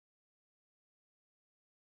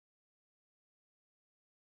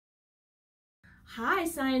Hi,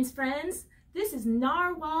 science friends. This is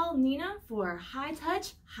Narwhal Nina for High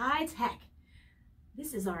Touch, High Tech.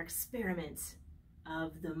 This is our experiment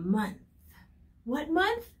of the month. What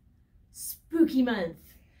month? Spooky month.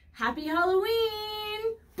 Happy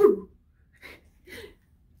Halloween! Boo!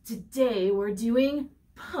 Today we're doing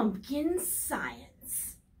pumpkin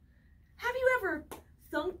science. Have you ever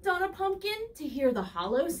thunked on a pumpkin to hear the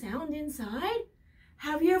hollow sound inside?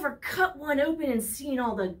 Have you ever cut one open and seen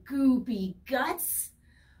all the goopy guts?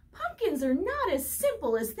 Pumpkins are not as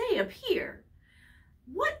simple as they appear.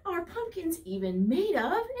 What are pumpkins even made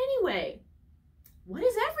of anyway? What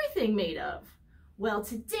is everything made of? Well,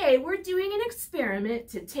 today we're doing an experiment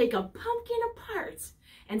to take a pumpkin apart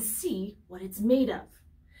and see what it's made of.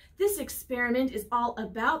 This experiment is all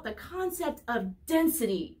about the concept of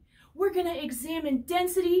density. We're going to examine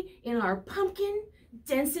density in our pumpkin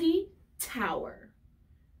density tower.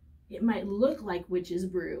 It might look like witch's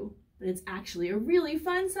brew, but it's actually a really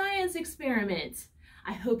fun science experiment.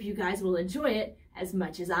 I hope you guys will enjoy it as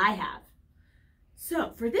much as I have.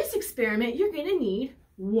 So for this experiment, you're going to need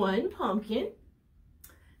one pumpkin,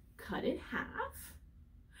 cut in half.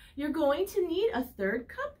 You're going to need a 1/3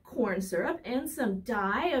 cup corn syrup and some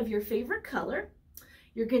dye of your favorite color.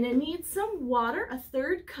 You're going to need some water, a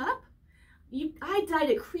 1/3 cup. I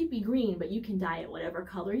dyed it creepy green, but you can dye it whatever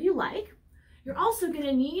color you like. You're also going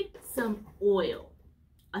to need some oil,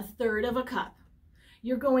 a 1/3 cup.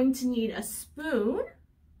 You're going to need a spoon.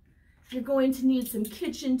 You're going to need some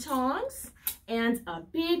kitchen tongs and a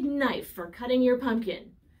big knife for cutting your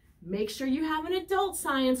pumpkin. Make sure you have an adult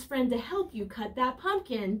science friend to help you cut that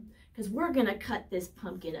pumpkin, because we're going to cut this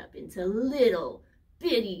pumpkin up into little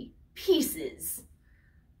bitty pieces.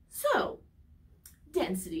 So,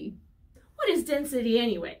 density. What is density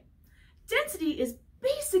anyway? Density is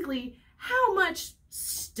basically how much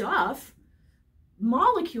stuff,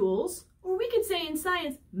 molecules, or we could say in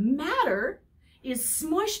science, matter, is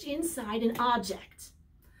smushed inside an object.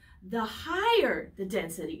 The higher the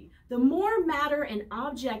density, the more matter an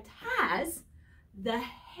object has, the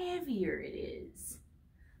heavier it is.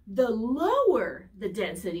 The lower the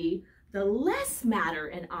density, the less matter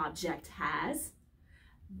an object has,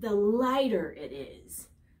 the lighter it is.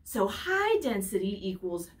 So high density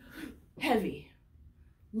equals heavy.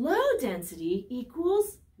 Low density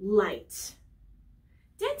equals light.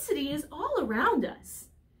 Density is all around us.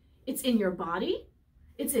 It's in your body,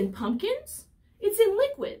 it's in pumpkins, it's in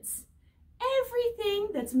liquids.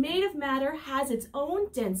 Everything that's made of matter has its own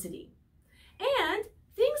density. And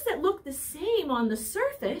things that look the same on the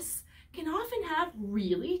surface can often have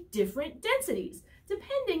really different densities,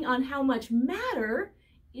 depending on how much matter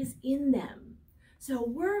is in them. So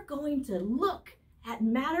we're going to look at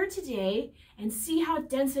matter today and see how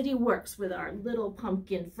density works with our little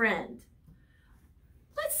pumpkin friend.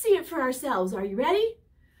 Let's see it for ourselves. Are you ready?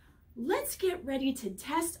 Let's get ready to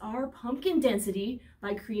test our pumpkin density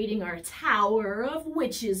by creating our tower of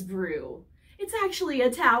witch's brew. It's actually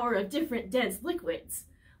a tower of different dense liquids.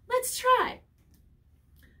 Let's try.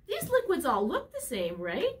 These liquids all look the same,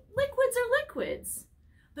 right? Liquids are liquids.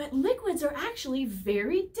 But liquids are actually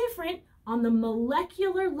very different on the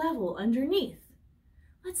molecular level underneath.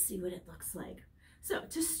 Let's see what it looks like. So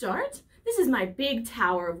to start, this is my big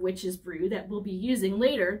tower of witch's brew that we'll be using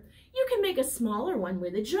later. You can make a smaller one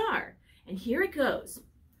with a jar. And here it goes.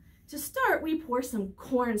 To start, we pour some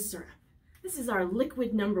corn syrup. This is our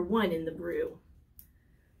liquid number 1 in the brew.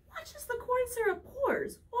 Watch as the corn syrup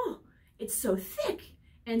pours. Oh, it's so thick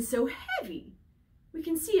and so heavy. We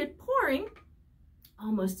can see it pouring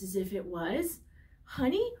almost as if it was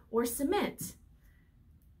honey or cement.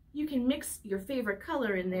 You can mix your favorite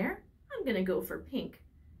color in there. I'm going to go for pink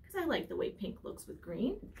because I like the way pink looks with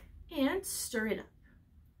green. And stir it up.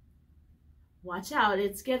 Watch out,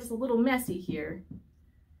 it gets a little messy here.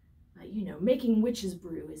 But you know, making witch's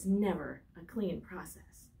brew is never a clean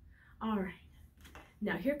process. All right,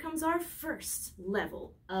 now here comes our first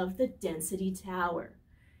level of the density tower.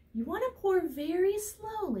 You want to pour very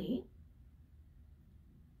slowly.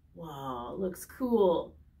 Wow, looks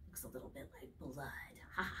cool. Looks a little bit like blood.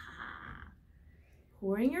 Ha ha ha.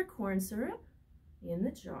 Pouring your corn syrup in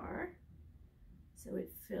the jar so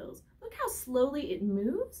it fills. Look how slowly it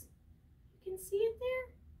moves. You can see it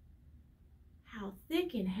there. How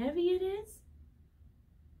thick and heavy it is.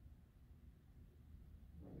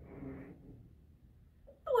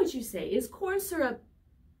 What would you say? Is corn syrup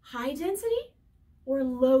high density or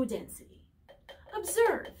low density?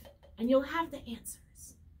 Observe and you'll have the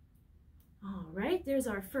answers. All right, there's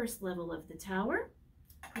our first level of the tower.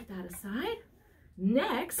 Put that aside.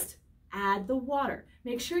 Next, add the water.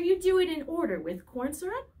 Make sure you do it in order with corn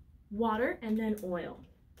syrup, water, and then oil.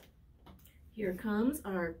 Here comes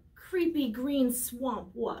our creepy green swamp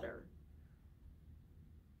water.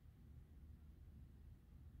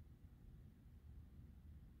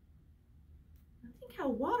 Think how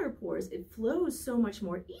water pours. It flows so much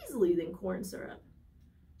more easily than corn syrup.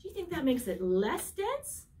 Do you think that makes it less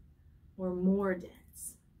dense or more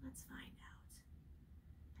dense? Let's find out.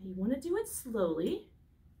 Now you want to do it slowly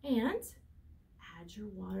and add your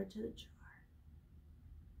water to the jar.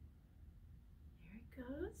 There it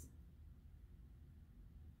goes.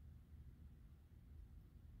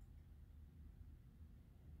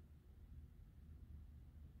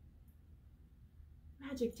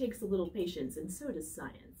 Magic takes a little patience, and so does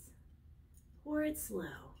science. Pour it slow.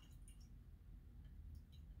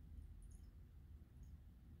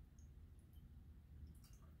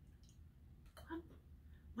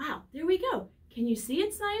 Wow, there we go. Can you see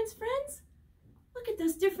it, science friends? Look at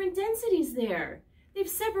those different densities there. They've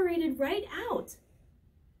separated right out.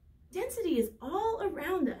 Density is all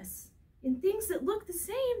around us. In things that look the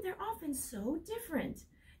same, they're often so different.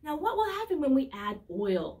 Now, what will happen when we add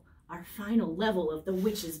oil, our final level of the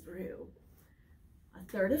witch's brew?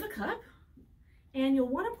 1/3 cup, and you'll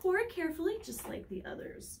want to pour it carefully, just like the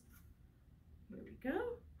others. Here we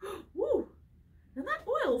go. Woo! Now that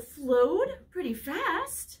oil flowed pretty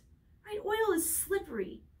fast, right? Oil is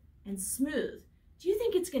slippery and smooth. Do you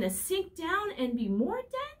think it's going to sink down and be more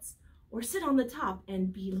dense, or sit on the top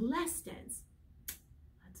and be less dense?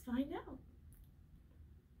 Let's find out.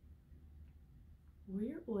 Pour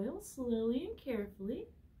your oil slowly and carefully,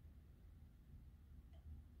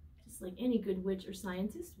 just like any good witch or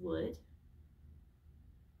scientist would.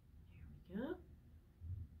 There we go.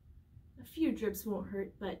 A few drips won't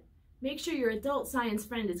hurt, but make sure your adult science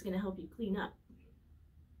friend is going to help you clean up.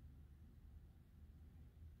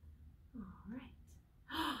 All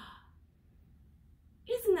right.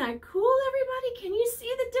 Isn't that cool, everybody? Can you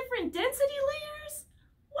see the different density layers?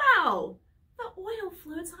 Wow! The oil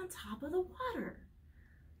floats on top of the water.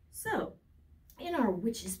 So, in our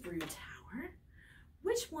witch's brew tower,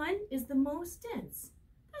 which one is the most dense?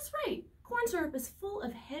 That's right, corn syrup is full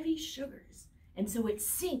of heavy sugars, and so it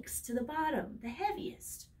sinks to the bottom, the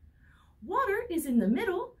heaviest. Water is in the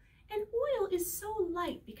middle, and oil is so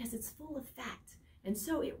light because it's full of fat, and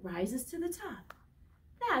so it rises to the top.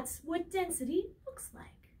 That's what density looks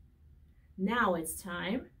like. Now it's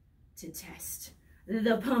time to test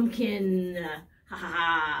the pumpkin. Ha ha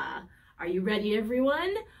ha! Are you ready,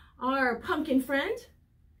 everyone? Our pumpkin friend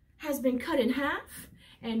has been cut in half,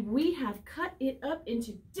 and we have cut it up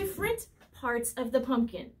into different parts of the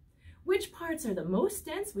pumpkin. Which parts are the most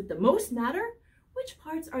dense with the most matter? Which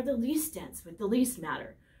parts are the least dense with the least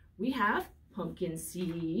matter? We have pumpkin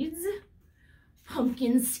seeds,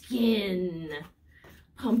 pumpkin skin,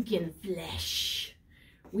 pumpkin flesh.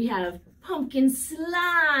 We have pumpkin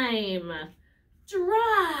slime,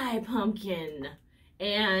 dry pumpkin,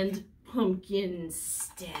 and pumpkin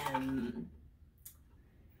stem.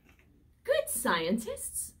 Good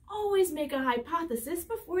scientists always make a hypothesis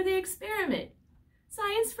before they experiment.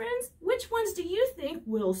 Science friends, which ones do you think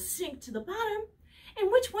will sink to the bottom? And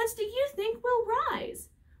which ones do you think will rise?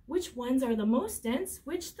 Which ones are the most dense,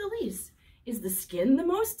 which the least? Is the skin the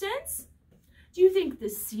most dense? Do you think the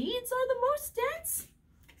seeds are the most dense?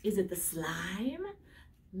 Is it the slime?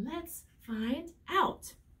 Let's find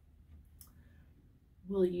out.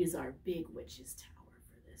 We'll use our big witch's tower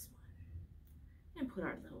for this one and put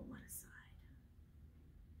our little one aside.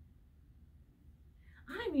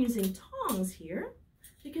 I'm using tongs here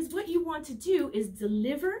because what you want to do is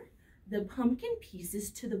deliver the pumpkin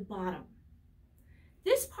pieces to the bottom.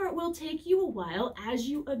 This part will take you a while as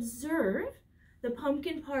you observe the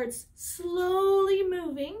pumpkin parts slowly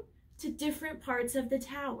moving to different parts of the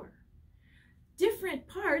tower. Different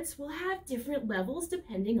parts will have different levels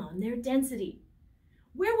depending on their density.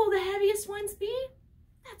 Where will the heaviest ones be?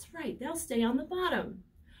 That's right, they'll stay on the bottom.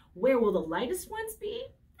 Where will the lightest ones be?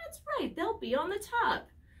 That's right, they'll be on the top.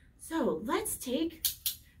 So let's take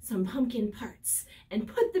some pumpkin parts and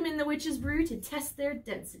put them in the witch's brew to test their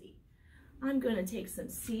density. I'm going to take some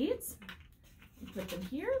seeds and put them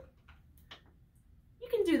here. You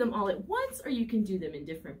can do them all at once, or you can do them in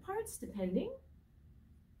different parts, depending.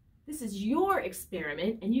 This is your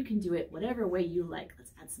experiment, and you can do it whatever way you like.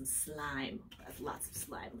 Let's add some slime. That's lots of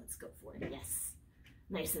slime. Let's go for it. Yes,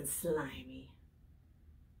 nice and slimy.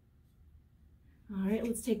 All right,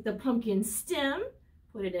 let's take the pumpkin stem,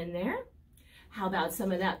 put it in there. How about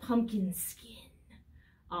some of that pumpkin skin?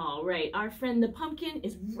 All right, our friend the pumpkin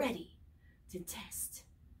is ready to test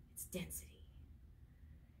its density.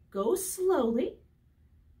 Go slowly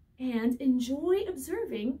and enjoy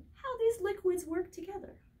observing how these liquids work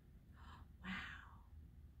together. Wow.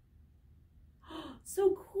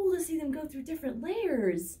 So cool to see them go through different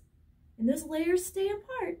layers. And those layers stay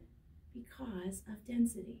apart because of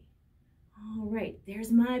density. All right, there's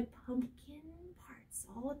my pumpkin parts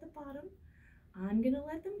all at the bottom. I'm gonna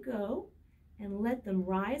let them go and let them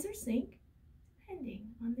rise or sink depending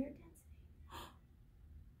on their density.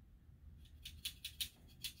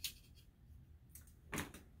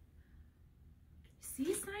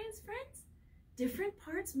 See, science friends? Different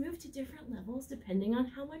parts move to different levels depending on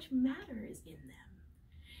how much matter is in them.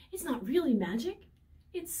 It's not really magic,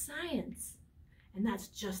 it's science. And that's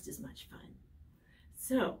just as much fun.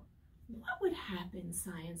 So, what would happen,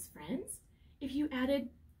 science friends, if you added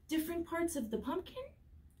different parts of the pumpkin?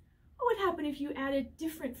 What would happen if you added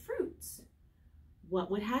different fruits?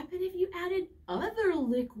 What would happen if you added other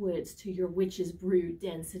liquids to your witch's brew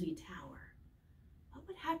density tower? What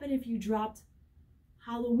would happen if you dropped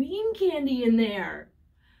Halloween candy in there?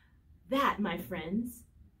 That, my friends,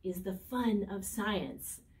 is the fun of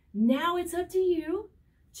science. Now it's up to you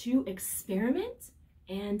to experiment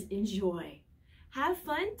and enjoy. Have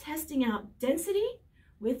fun testing out density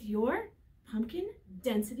with your pumpkin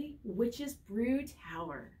density witch's brew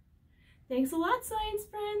tower. Thanks a lot, science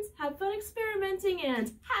friends. Have fun experimenting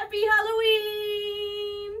and happy Halloween!